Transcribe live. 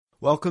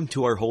Welcome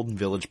to our Holden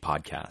Village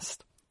podcast.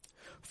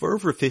 For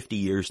over 50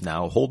 years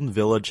now, Holden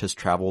Village has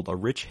traveled a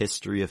rich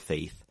history of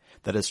faith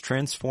that has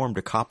transformed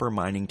a copper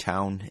mining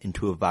town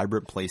into a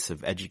vibrant place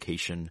of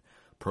education,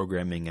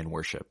 programming, and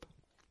worship.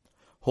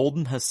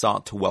 Holden has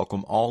sought to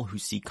welcome all who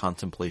seek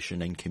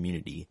contemplation and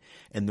community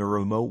in the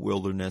remote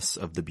wilderness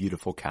of the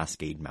beautiful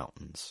Cascade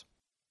Mountains.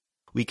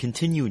 We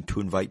continue to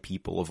invite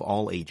people of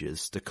all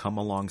ages to come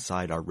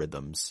alongside our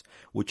rhythms,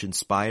 which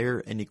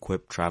inspire and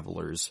equip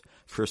travelers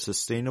for a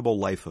sustainable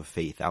life of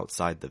faith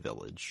outside the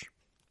village.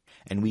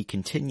 And we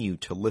continue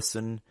to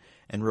listen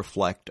and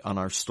reflect on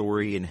our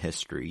story and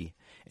history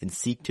and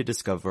seek to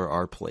discover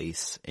our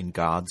place in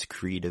God's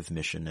creative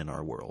mission in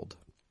our world.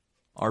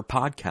 Our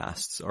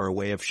podcasts are a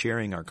way of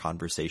sharing our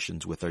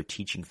conversations with our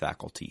teaching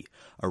faculty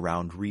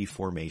around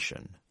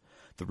reformation,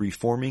 the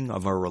reforming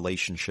of our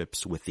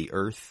relationships with the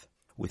earth,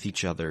 with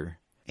each other,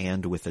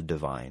 and with the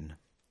divine.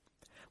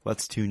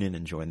 Let's tune in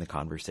and join the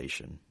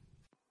conversation.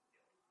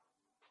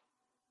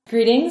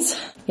 Greetings.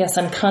 Yes,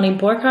 I'm Conie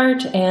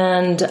Borchardet,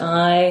 and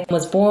I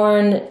was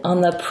born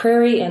on the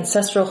prairie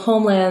ancestral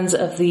homelands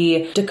of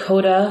the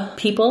Dakota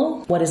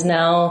people, what is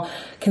now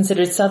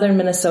considered southern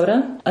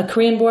Minnesota, a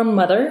Korean-born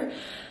mother,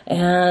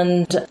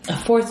 and a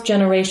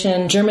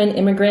fourth-generation German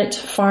immigrant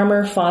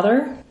farmer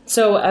father.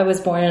 So I was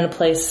born in a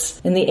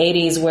place in the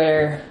 80s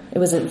where it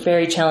was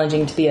very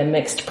challenging to be a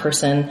mixed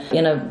person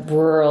in a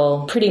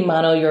rural, pretty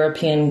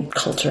mono-European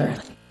culture.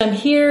 I'm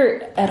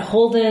here at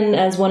Holden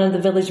as one of the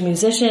village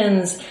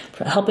musicians,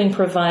 helping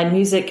provide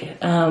music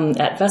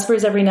at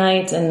Vespers every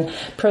night and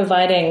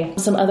providing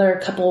some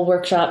other couple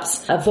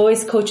workshops, a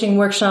voice coaching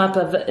workshop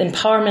of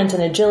empowerment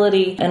and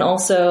agility, and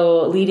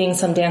also leading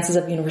some dances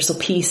of universal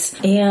peace.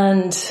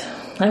 And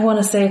I want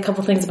to say a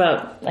couple things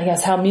about,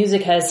 how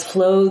music has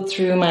flowed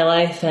through my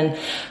life and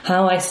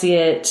how I see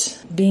it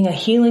being a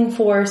healing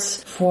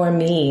force for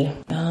me.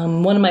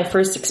 One of my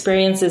first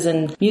experiences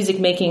in music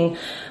making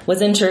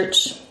was in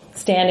church,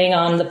 standing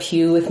on the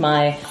pew with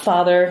my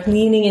father,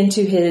 leaning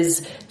into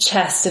his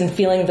chest and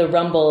feeling the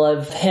rumble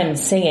of him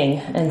singing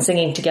and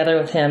singing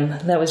together with him.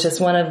 That was just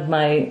one of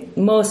my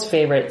most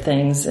favorite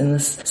things in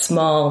this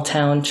small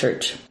town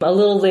church. A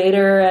little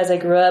later, as I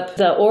grew up,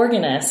 the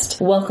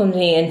organist welcomed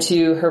me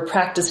into her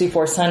practice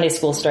before Sunday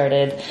school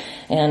started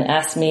and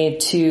asked me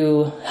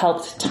to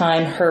help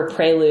time her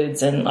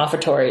preludes and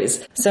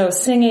offertories. So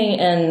singing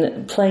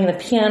and playing the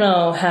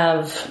piano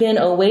have been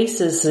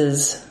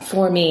oases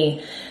for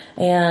me.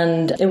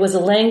 And it was a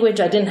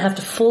language I didn't have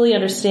to fully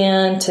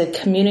understand to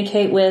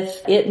communicate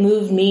with. It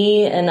moved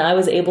me and I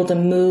was able to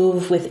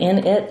move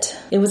within it.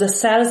 It was a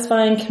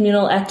satisfying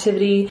communal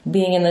activity,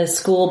 being in the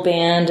school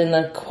band and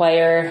the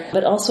choir,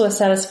 but also a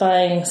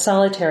satisfying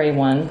solitary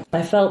one.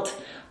 I felt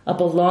a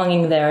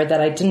belonging there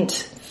that I didn't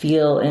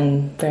feel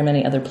in very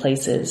many other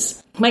places.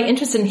 My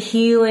interest in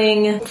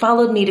healing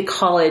followed me to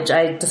college.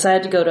 I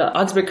decided to go to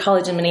Augsburg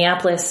College in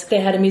Minneapolis. They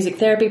had a music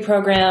therapy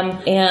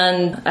program,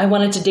 and I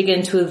wanted to dig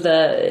into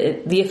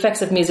the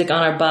effects of music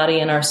on our body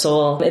and our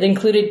soul. It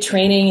included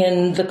training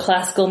in the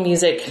classical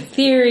music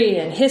theory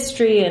and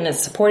history and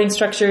its supporting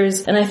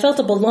structures, and I felt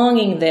a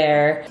belonging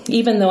there.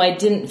 Even though I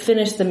didn't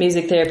finish the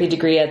music therapy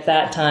degree at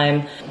that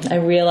time, I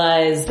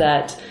realized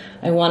that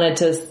I wanted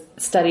to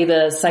study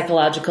the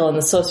psychological and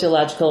the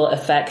sociological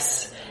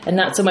effects and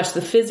not so much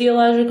the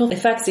physiological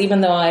effects,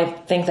 even though I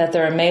think that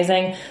they're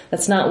amazing.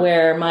 That's not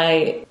where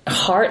my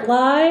heart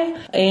lie.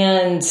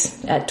 And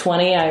at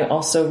 20, I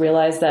also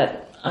realized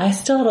that I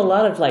still had a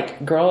lot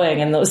of growing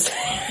in those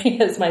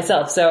areas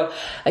myself. So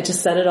I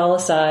just set it all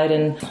aside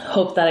and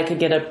hoped that I could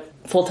get a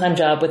full-time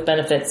job with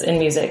benefits in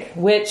music,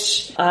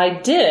 which I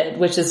did,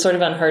 which is sort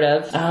of unheard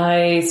of.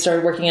 I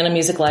started working in a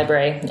music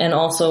library and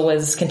also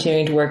was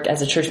continuing to work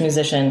as a church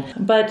musician.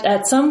 But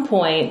at some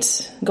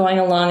point, going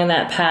along in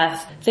that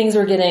path, things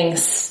were getting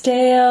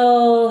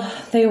stale,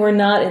 they were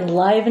not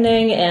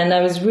enlivening, and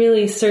I was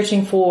really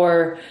searching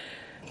for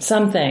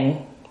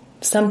something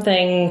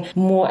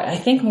more, I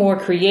think more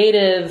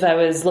creative. I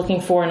was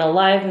looking for an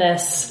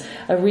aliveness,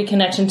 a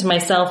reconnection to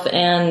myself,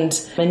 and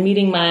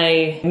meeting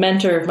my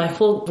mentor, my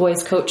full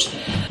voice coach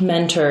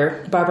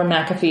mentor, Barbara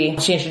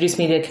McAfee. She introduced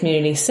me to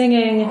community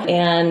singing,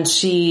 and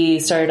she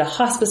started a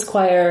hospice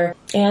choir.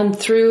 And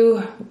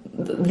through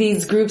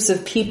these groups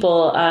of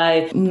people,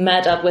 I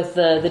met up with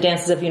the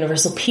Dances of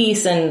Universal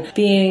Peace, and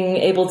being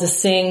able to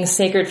sing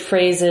sacred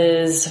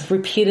phrases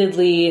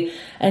repeatedly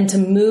and to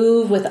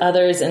move with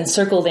others in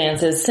circle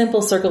dances,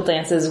 simple circle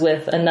dances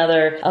with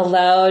another,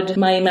 allowed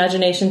my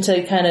imagination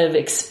to kind of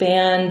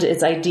expand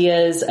its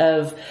ideas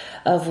of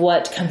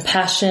what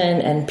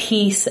compassion and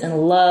peace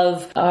and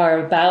love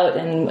are about,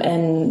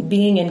 and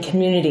being in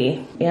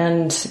community.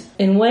 And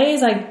in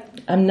ways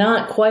I'm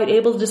not quite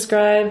able to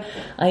describe,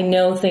 I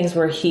know things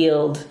were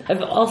healed.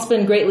 I've also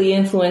been greatly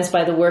influenced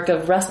by the work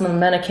of Russell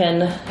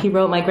Mencken. He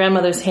wrote My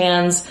Grandmother's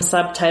Hands,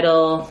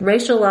 subtitle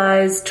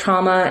Racialized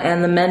Trauma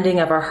and the Mending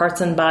of Our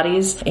Hearts and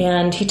Bodies.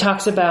 And he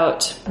talks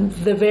about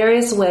the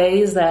various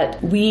ways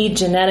that we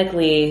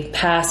genetically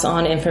pass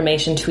on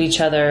information to each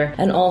other,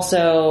 and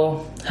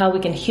also how we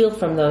can heal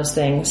from those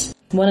things.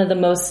 One of the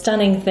most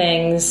stunning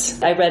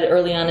things I read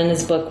early on in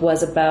his book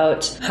was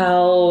about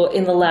how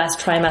in the last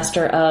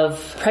trimester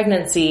of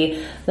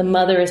pregnancy, the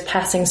mother is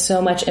passing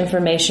so much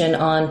information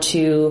on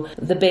to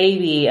the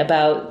baby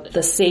about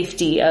the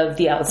safety of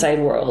the outside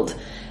world.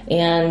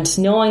 And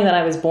knowing that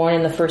I was born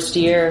in the first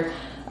year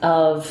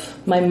of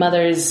my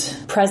mother's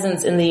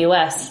presence in the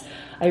U.S.,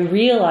 I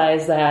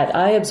realized that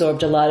I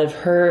absorbed a lot of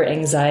her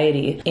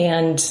anxiety,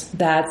 and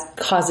that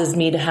causes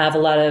me to have a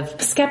lot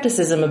of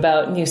skepticism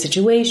about new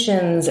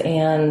situations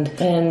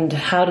and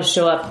how to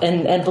show up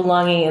and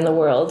belonging in the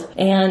world.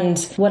 And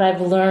what I've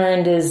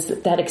learned is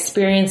that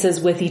experiences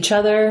with each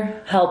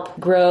other help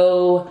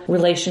grow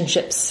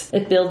relationships.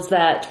 It builds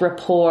that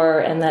rapport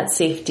and that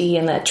safety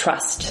and that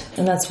trust.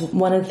 And that's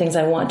one of the things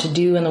I want to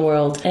do in the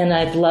world. And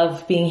I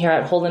love being here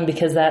at Holden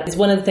because that is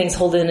one of the things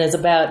Holden is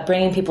about,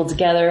 bringing people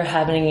together,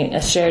 having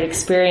a shared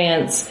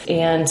experience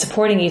and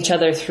supporting each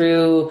other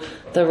through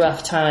the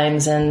rough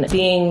times and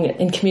being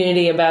in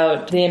community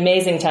about the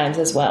amazing times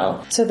as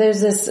well. So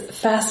there's this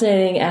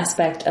fascinating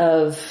aspect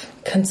of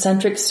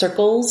concentric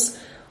circles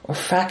or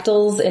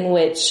fractals in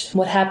which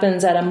what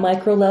happens at a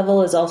micro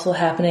level is also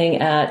happening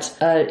at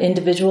an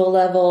individual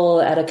level,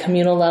 at a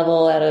communal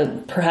level, at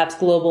a perhaps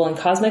global and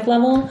cosmic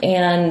level.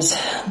 And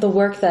the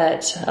work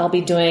that I'll be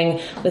doing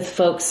with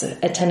folks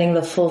attending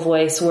the Full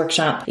Voice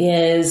workshop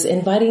is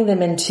inviting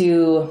them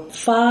into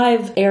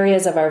 5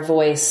 areas of our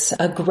voice: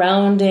 a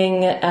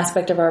grounding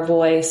aspect of our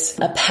voice,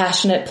 a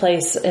passionate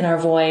place in our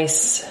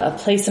voice, a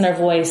place in our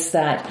voice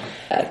that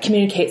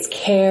communicates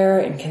care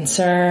and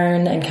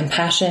concern and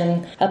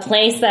compassion, a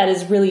place that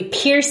is really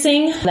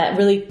piercing, that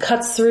really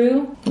cuts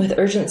through with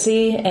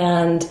urgency,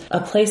 and a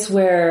place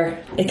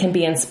where it can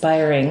be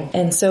inspiring.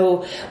 And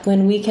so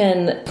when we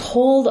can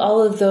hold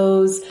all of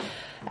those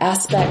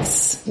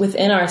aspects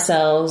within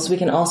ourselves, we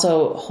can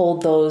also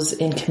hold those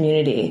in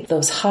community.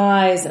 Those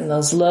highs and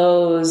those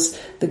lows,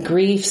 the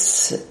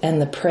griefs and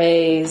the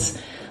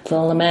praise, the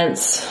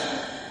laments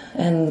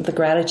and the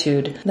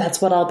gratitude.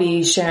 That's what I'll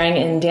be sharing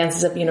in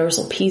Dances of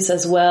Universal Peace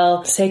as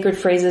well. Sacred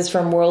phrases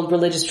from world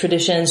religious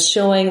traditions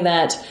showing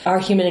that our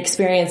human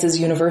experience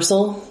is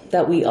universal,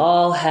 that we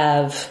all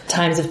have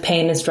times of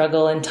pain and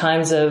struggle and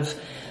times of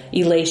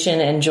elation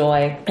and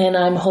joy. And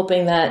I'm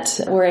hoping that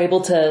we're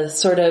able to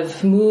sort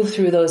of move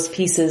through those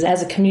pieces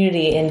as a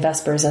community in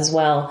Vespers as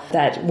well.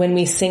 That when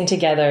we sing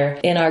together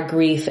in our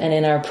grief and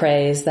in our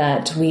praise,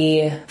 that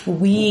we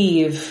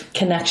weave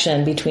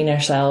connection between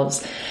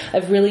ourselves.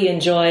 I've really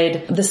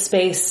enjoyed the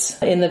space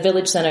in the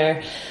Village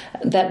Center,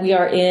 that we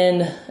are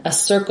in a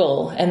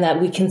circle and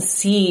that we can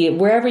see,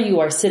 wherever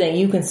you are sitting,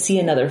 you can see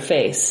another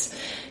face.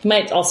 You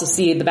might also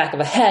see the back of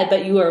a head,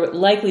 but you are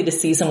likely to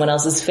see someone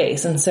else's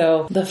face. And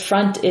so the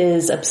front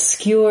is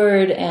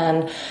obscured,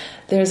 and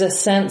there's a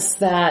sense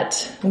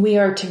that we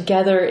are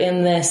together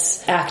in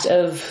this act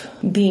of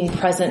being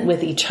present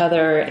with each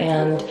other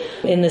and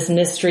in this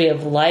mystery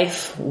of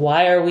life.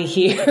 Why are we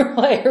here?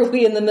 Why are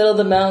we in the middle of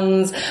the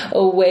mountains,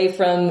 away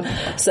from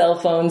cell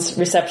phones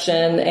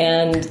reception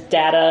and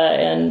data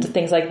and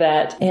things like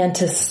that? And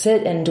to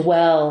sit and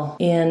dwell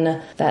in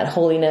that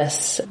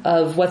holiness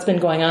of what's been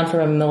going on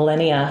for a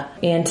millennia,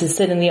 and to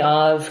sit in the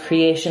awe of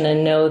creation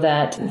and know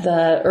that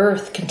the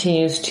earth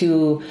continues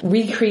to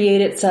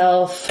recreate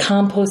itself,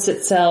 compost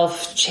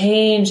itself,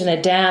 change and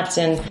adapt.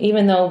 And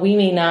even though we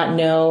may not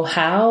know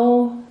how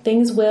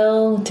things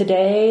will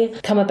today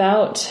come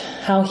about,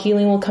 how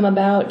healing will come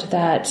about,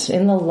 that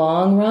in the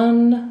long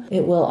run,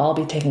 it will all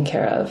be taken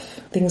care of.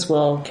 Things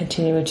will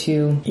continue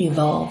to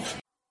evolve.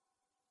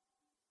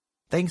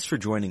 Thanks for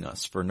joining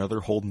us for another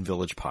Holden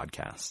Village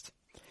podcast.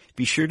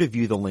 Be sure to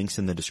view the links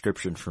in the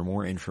description for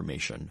more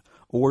information,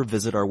 or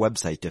visit our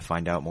website to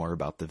find out more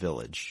about the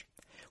village.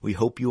 We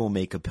hope you will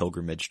make a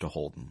pilgrimage to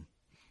Holden.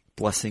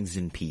 Blessings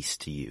and peace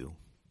to you.